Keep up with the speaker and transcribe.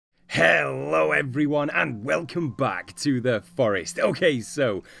Hello everyone and welcome back to the forest. Okay,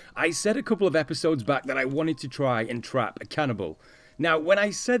 so I said a couple of episodes back that I wanted to try and trap a cannibal. Now when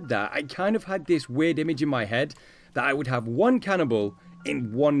I said that, I kind of had this weird image in my head that I would have one cannibal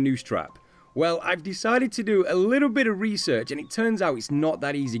in one noose trap. Well, I've decided to do a little bit of research and it turns out it's not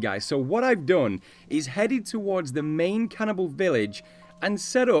that easy, guys. So what I've done is headed towards the main cannibal village and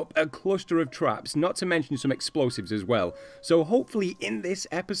set up a cluster of traps, not to mention some explosives as well. So hopefully in this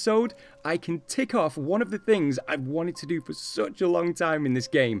episode, I can tick off one of the things I've wanted to do for such a long time in this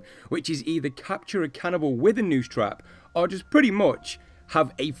game, which is either capture a cannibal with a noose trap, or just pretty much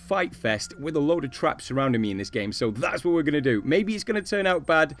have a fight fest with a load of traps surrounding me in this game. So that's what we're going to do. Maybe it's going to turn out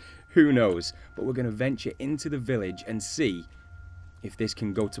bad, who knows. But we're going to venture into the village and see if this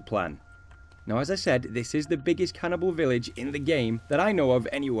can go to plan. Now, as I said, this is the biggest cannibal village in the game that I know of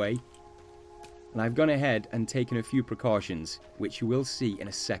anyway. And I've gone ahead and taken a few precautions, which you will see in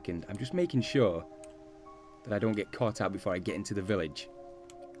a second. I'm just making sure that I don't get caught out before I get into the village.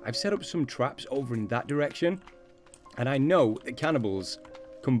 I've set up some traps over in that direction. And I know the cannibals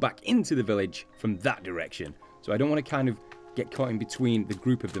come back into the village from that direction. So I don't want to kind of get caught in between the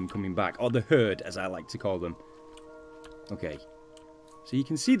group of them coming back. Or the herd, as I like to call them. Okay. So you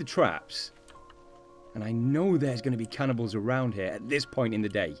can see the traps. And I know there's going to be cannibals around here at this point in the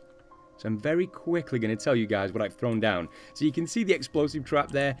day. So I'm very quickly going to tell you guys what I've thrown down. So you can see the explosive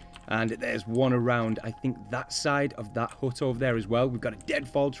trap there. And there's one around, I think, that side of that hut over there as well. We've got a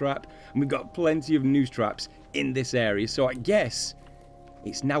deadfall trap. And we've got plenty of noose traps in this area. So I guess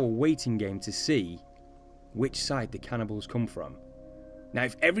it's now a waiting game to see which side the cannibals come from. Now,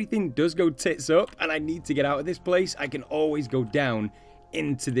 if everything does go tits up and I need to get out of this place, I can always go down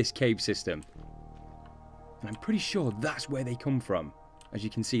into this cave system. And I'm pretty sure that's where they come from. As you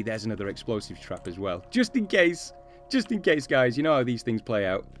can see, there's another explosive trap as well. Just in case, guys. You know how these things play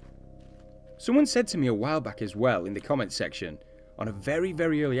out. Someone said to me a while back as well in the comment section on a very,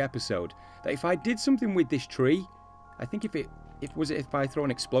 very early episode that if I did something with this tree, I think if I throw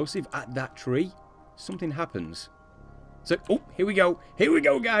an explosive at that tree, something happens. So, oh, here we go. Here we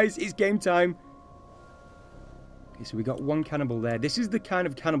go, guys. It's game time. Okay, so we got one cannibal there. This is the kind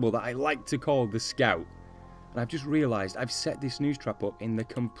of cannibal that I like to call the scout. And I've just realised I've set this noose trap up in the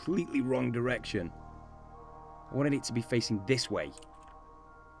completely wrong direction. I wanted it to be facing this way.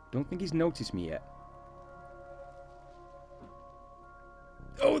 Don't think he's noticed me yet.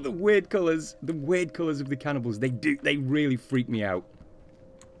 Oh, the weird colours. The weird colours of the cannibals. They really freak me out.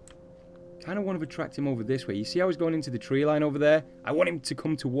 Kind of want to attract him over this way. You see how he's going into the tree line over there? I want him to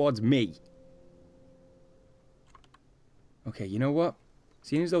come towards me. Okay, you know what?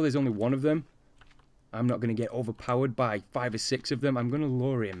 Seeing as though there's only one of them, I'm not going to get overpowered by 5 or 6 of them. I'm going to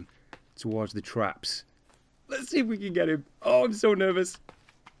lure him towards the traps. Let's see if we can get him. Oh, I'm so nervous.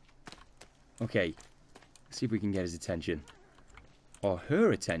 Okay. Let's see if we can get his attention. Or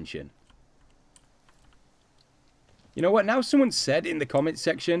her attention. You know what? Now someone said in the comment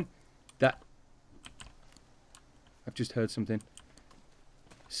section that... I've just heard something.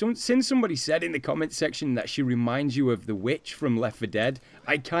 Since somebody said in the comment section that she reminds you of the witch from Left 4 Dead,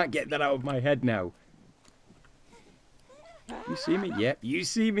 I can't get that out of my head now. You see me? Yep, you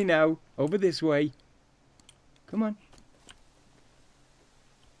see me now. Over this way. Come on.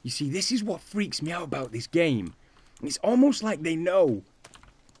 You see, this is what freaks me out about this game. It's almost like they know.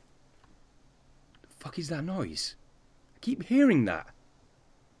 The fuck is that noise? I keep hearing that.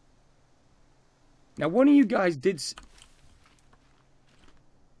 Now, one of you guys did...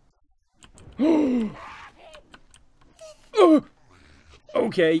 Oh!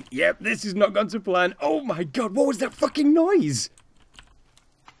 Okay, yep, this has not gone to plan. Oh my god, what was that fucking noise?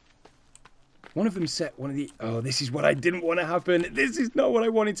 One of them set one of the... Oh, this is what I didn't want to happen. This is not what I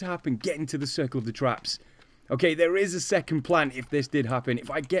wanted to happen. Get into the circle of the traps. Okay, there is a second plan if this did happen.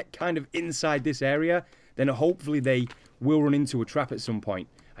 If I get kind of inside this area, then hopefully they will run into a trap at some point.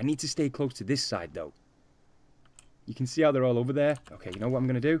 I need to stay close to this side, though. You can see how they're all over there. Okay, you know what I'm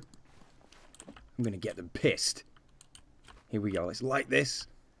going to do? I'm going to get them pissed. Here we go. Let's light this.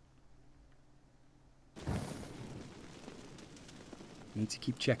 Need to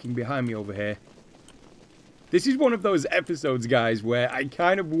keep checking behind me over here. This is one of those episodes, guys, where I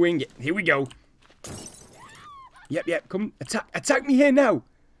kind of wing it. Here we go. Yep. Come, attack me here now.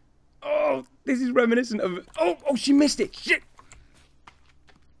 Oh, this is reminiscent of... Oh, she missed it. Shit.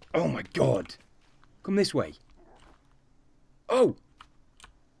 Oh, my God. Come this way. Oh.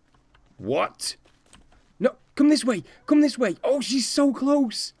 What? No, come this way. Come this way. Oh, she's so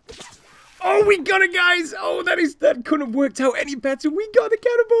close. Oh, we got it, guys. Oh, that couldn't have worked out any better. We got the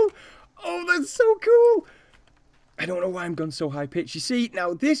cannibal. Oh, that's so cool. I don't know why I'm gone so high-pitched. You see,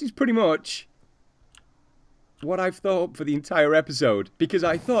 now this is pretty much what I've thought up for the entire episode. Because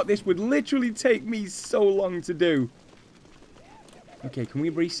I thought this would literally take me so long to do. Okay, can we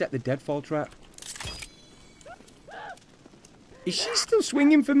reset the deadfall trap? Is she still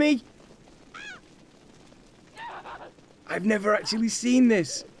swinging for me? I've never actually seen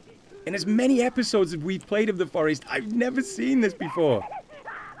this. In as many episodes as we've played of the forest, I've never seen this before.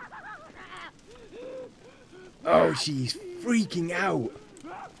 Oh, she's freaking out.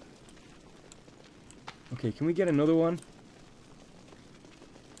 Okay, can we get another one?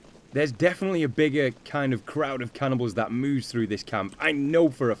 There's definitely a bigger kind of crowd of cannibals that moves through this camp. I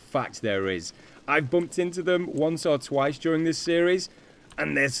know for a fact there is. I've bumped into them once or twice during this series,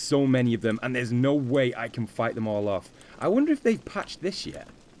 and there's so many of them, and there's no way I can fight them all off. I wonder if they've patched this yet.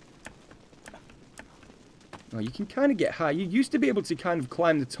 Oh, you can kind of get high. You used to be able to kind of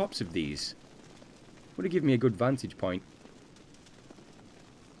climb the tops of these. Would have given me a good vantage point.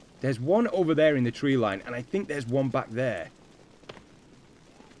 There's one over there in the tree line, and I think there's one back there.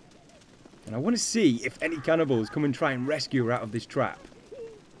 And I want to see if any cannibals come and try and rescue her out of this trap.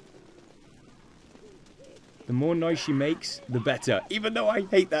 The more noise she makes, the better. Even though I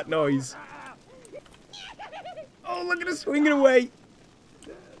hate that noise. Oh, look at her swinging away.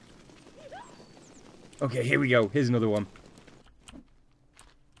 Okay, here we go. Here's another one.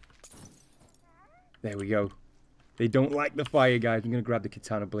 There we go. They don't like the fire, guys. I'm going to grab the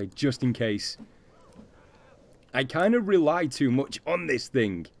katana blade just in case. I kind of rely too much on this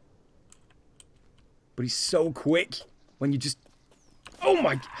thing. But he's so quick when you just... Oh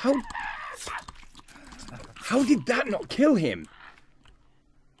my... How did that not kill him?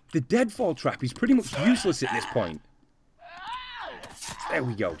 The deadfall trap is pretty much useless at this point. There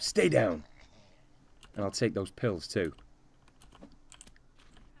we go. Stay down. And I'll take those pills too.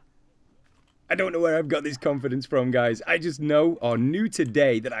 I don't know where I've got this confidence from, guys. I just know, or knew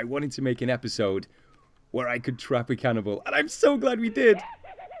today, that I wanted to make an episode where I could trap a cannibal. And I'm so glad we did.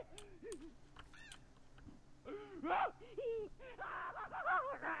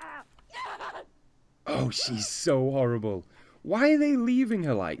 Oh, she's so horrible. Why are they leaving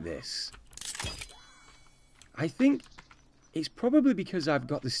her like this? I think it's probably because I've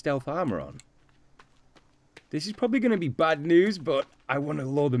got the stealth armor on. This is probably going to be bad news, but I want to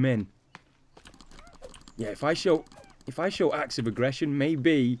lure them in. Yeah, if I show acts of aggression,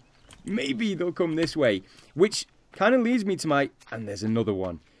 maybe they'll come this way. Which kind of leads me to my... And there's another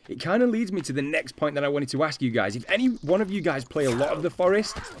one. It kind of leads me to the next point that I wanted to ask you guys. If any one of you guys play a lot of the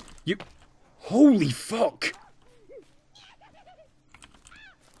forest, you... Holy fuck!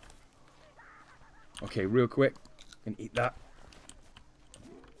 Okay, real quick. Gonna eat that.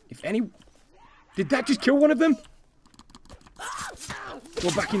 If any... Did that just kill one of them? Go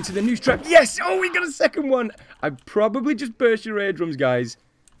back into the noose trap. Yes! Oh, we got a second one! I probably just burst your eardrums, guys.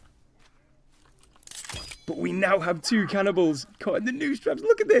 But we now have two cannibals caught in the noose traps.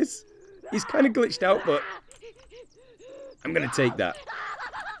 Look at this! He's kind of glitched out, but... I'm gonna take that.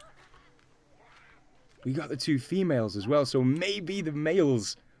 We got the two females as well, so maybe the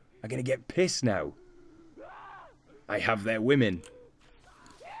males are gonna get pissed now. I have their women.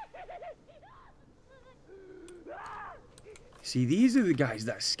 See, these are the guys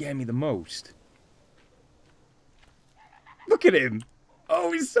that scare me the most. Look at him.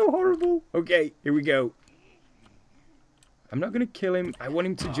 Oh, he's so horrible. Okay, here we go. I'm not going to kill him. I want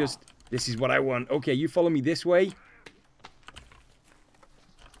him to just... This is what I want. Okay, you follow me this way. And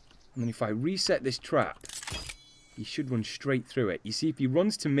then if I reset this trap, he should run straight through it. You see, if he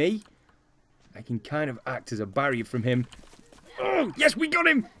runs to me, I can kind of act as a barrier from him. Oh, yes, we got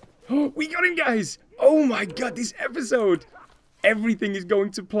him. Oh, we got him, guys. Oh my God, this episode... Everything is going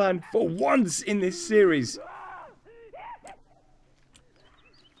to plan for once in this series.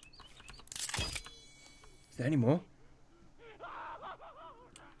 Is there any more?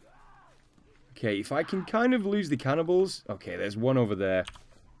 Okay, if I can kind of lose the cannibals... Okay, there's one over there.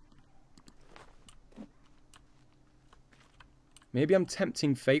 Maybe I'm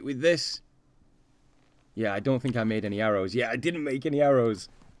tempting fate with this. Yeah, I don't think I made any arrows. Yeah, I didn't make any arrows.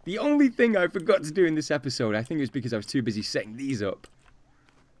 The only thing I forgot to do in this episode, I think it was because I was too busy setting these up.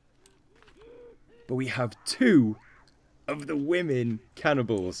 But we have two of the women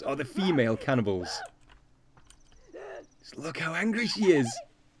cannibals, or the female cannibals. Just look how angry she is.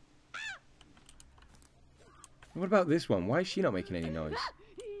 What about this one? Why is she not making any noise?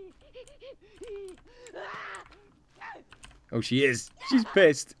 Oh, she is. She's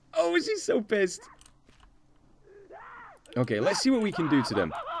pissed. Oh, she's so pissed. Okay, let's see what we can do to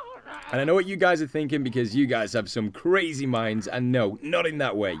them. And I know what you guys are thinking because you guys have some crazy minds. And no, not in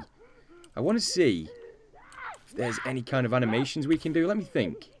that way. I want to see if there's any kind of animations we can do. Let me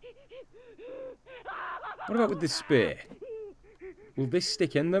think. What about with this spear? Will this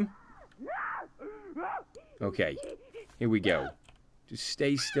stick in them? Okay, here we go. Just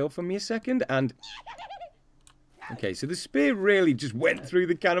stay still for me a second, and... Okay, so the spear really just went through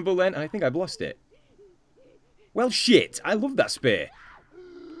the cannibal then, and I think I've lost it. Well, shit! I love that spear.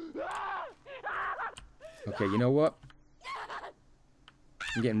 Okay, you know what?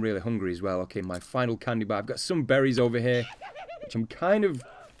 I'm getting really hungry as well. Okay, my final candy bar. I've got some berries over here, which I'm kind of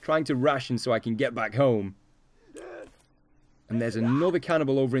trying to ration so I can get back home. And there's another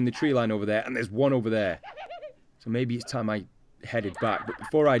cannibal over in the tree line over there, and there's one over there. So maybe it's time I headed back. But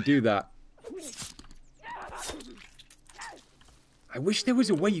before I do that, I wish there was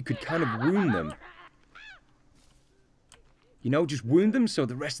a way you could kind of wound them. You know, just wound them so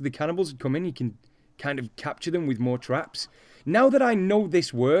the rest of the cannibals would come in. You can kind of capture them with more traps. Now that I know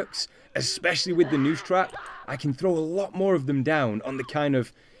this works, especially with the noose trap, I can throw a lot more of them down on the kind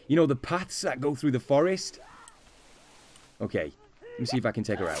of, you know, the paths that go through the forest. Okay, let me see if I can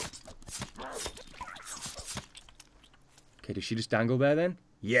take her out. Okay, does she just dangle there then?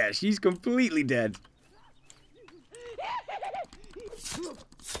 Yeah, she's completely dead.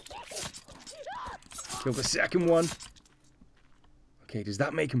 Kill the second one. Okay, does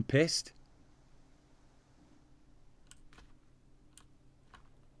that make him pissed?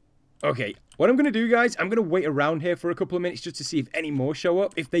 Okay, what I'm going to do, guys, I'm going to wait around here for a couple of minutes just to see if any more show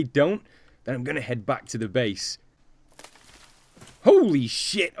up. If they don't, then I'm going to head back to the base. Holy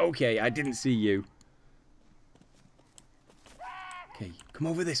shit! Okay, I didn't see you. Okay, come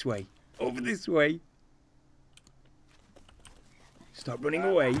over this way. Over this way. Stop running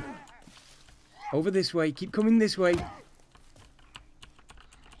away. Over this way. Keep coming this way.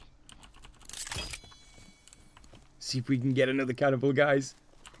 See if we can get another cannibal, guys.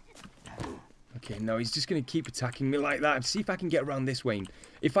 Okay, no, he's just going to keep attacking me like that. See if I can get around this way.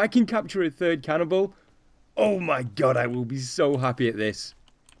 If I can capture a third cannibal, oh my god, I will be so happy at this.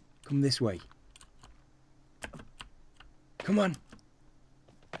 Come this way. Come on.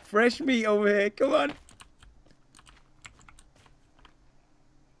 Fresh meat over here, come on.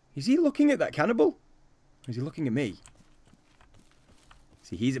 Is he looking at that cannibal? Or is he looking at me?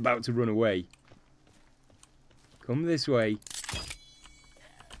 See, he's about to run away. Come this way.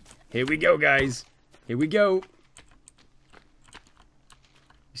 Here we go, guys. Here we go.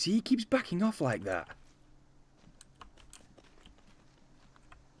 See, he keeps backing off like that.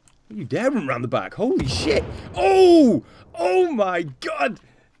 You dare run around the back. Holy shit. Oh! Oh my god.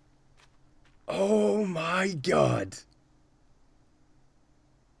 Oh my god.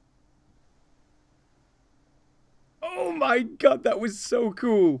 Oh my god, that was so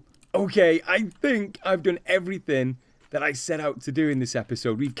cool. Okay, I think I've done everything that I set out to do in this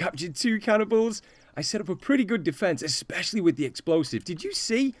episode. We've captured 2 cannibals. I set up a pretty good defense, especially with the explosive. Did you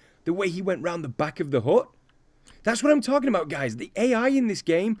see the way he went round the back of the hut? That's what I'm talking about, guys. The AI in this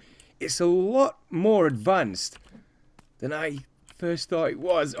game, it's a lot more advanced than I first thought it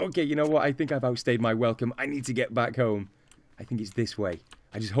was. Okay, you know what? I think I've outstayed my welcome. I need to get back home. I think it's this way.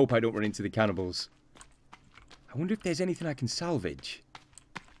 I just hope I don't run into the cannibals. I wonder if there's anything I can salvage.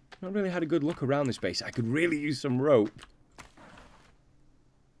 Not really had a good look around this base. I could really use some rope.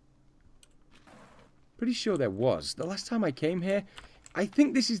 Pretty sure there was. The last time I came here, I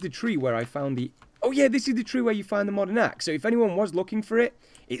think this is the tree where I found the... Oh yeah, this is the tree where you find the modern axe. So if anyone was looking for it,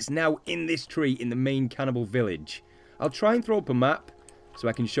 it's now in this tree in the main cannibal village. I'll try and throw up a map so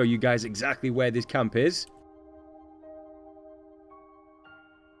I can show you guys exactly where this camp is.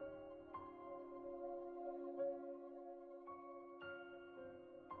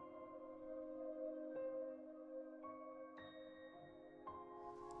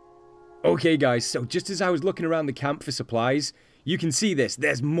 Okay guys, so just as I was looking around the camp for supplies, you can see this.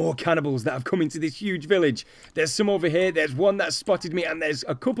 There's more cannibals that have come into this huge village. There's some over here, there's one that spotted me, and there's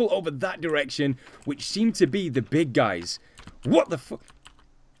a couple over that direction, which seem to be the big guys. What the fuck?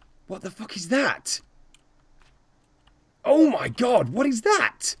 What the fuck is that? Oh my god, what is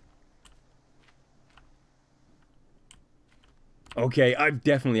that? Okay, I've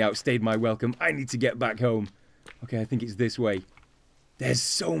definitely outstayed my welcome. I need to get back home. Okay, I think it's this way. There's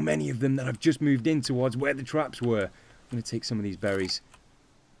so many of them that I've just moved in towards where the traps were. I'm going to take some of these berries.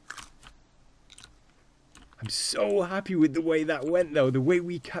 I'm so happy with the way that went, though. The way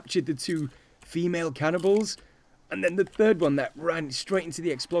we captured the 2 female cannibals. And then the third one that ran straight into the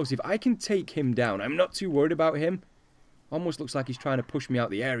explosive. I can take him down. I'm not too worried about him. Almost looks like he's trying to push me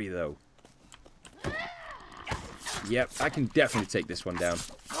out the area, though. Yep, I can definitely take this one down.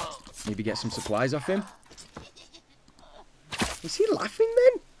 Maybe get some supplies off him. Was he laughing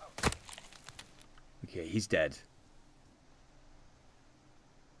then? Okay, he's dead.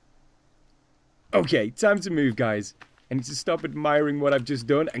 Okay, time to move, guys. I need to stop admiring what I've just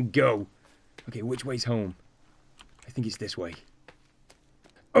done and go. Okay, which way's home? I think it's this way.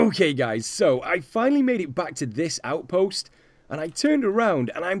 Okay, guys, so I finally made it back to this outpost, and I turned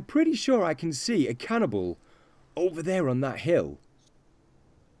around, and I'm pretty sure I can see a cannibal over there on that hill.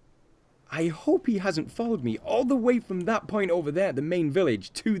 I hope he hasn't followed me all the way from that point over there at the main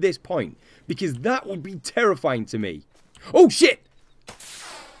village to this point, because that would be terrifying to me. Oh, shit!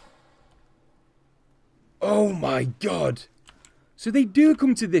 Oh my god! So they do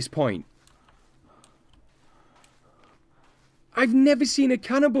come to this point. I've never seen a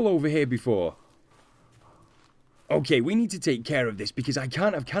cannibal over here before. Okay, we need to take care of this because I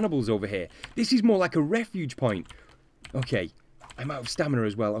can't have cannibals over here. This is more like a refuge point. Okay, I'm out of stamina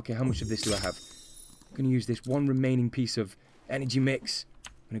as well. Okay, how much of this do I have? I'm going to use this one remaining piece of energy mix.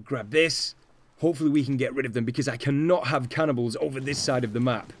 I'm going to grab this. Hopefully we can get rid of them because I cannot have cannibals over this side of the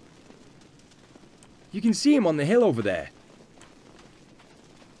map. You can see him on the hill over there.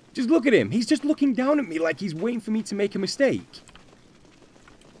 Just look at him. He's just looking down at me like he's waiting for me to make a mistake.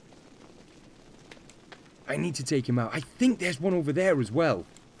 I need to take him out. I think there's one over there as well.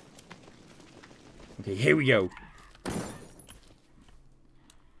 Okay, here we go.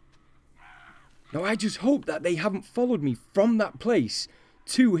 Now, I just hope that they haven't followed me from that place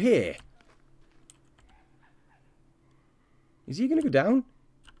to here. Is he going to go down?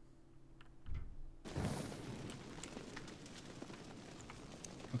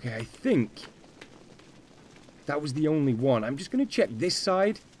 Okay, I think that was the only one. I'm just going to check this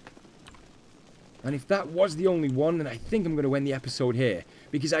side. And if that was the only one, then I think I'm going to end the episode here.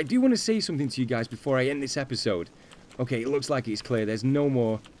 Because I do want to say something to you guys before I end this episode. Okay, it looks like it's clear. There's no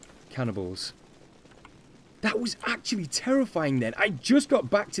more cannibals. That was actually terrifying then. I just got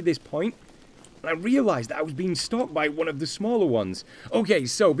back to this point, and I realized that I was being stalked by one of the smaller ones. Okay,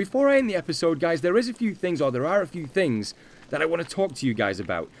 so before I end the episode, guys, there are a few things that I want to talk to you guys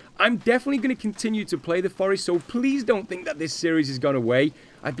about. I'm definitely going to continue to play the forest, so please don't think that this series has gone away.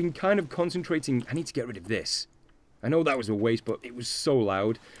 I've been kind of concentrating. I need to get rid of this. I know that was a waste, but it was so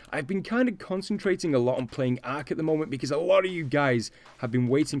loud. I've been kind of concentrating a lot on playing Ark at the moment because a lot of you guys have been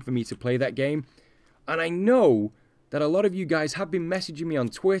waiting for me to play that game. And I know that a lot of you guys have been messaging me on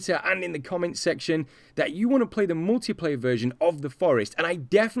Twitter and in the comments section that you want to play the multiplayer version of The Forest, and I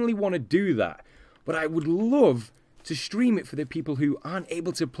definitely want to do that. But I would love to stream it for the people who aren't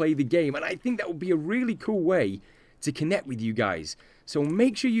able to play the game, and I think that would be a really cool way to connect with you guys. So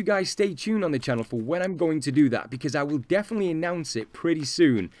make sure you guys stay tuned on the channel for when I'm going to do that, because I will definitely announce it pretty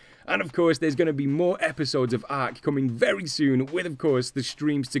soon. And of course, there's going to be more episodes of Ark coming very soon, with of course the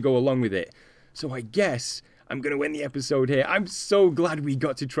streams to go along with it. So I guess I'm going to end the episode here. I'm so glad we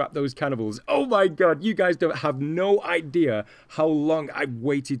got to trap those cannibals. Oh my god, you guys don't have no idea how long I've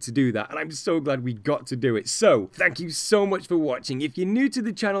waited to do that. And I'm so glad we got to do it. So, thank you so much for watching. If you're new to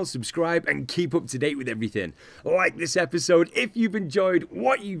the channel, subscribe and keep up to date with everything. Like this episode if you've enjoyed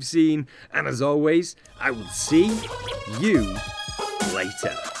what you've seen. And as always, I will see you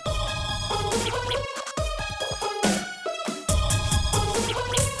later.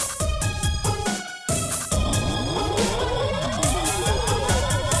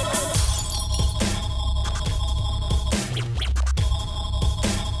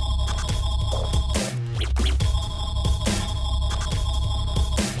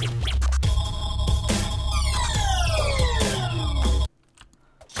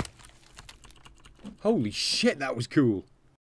 Holy shit, that was cool.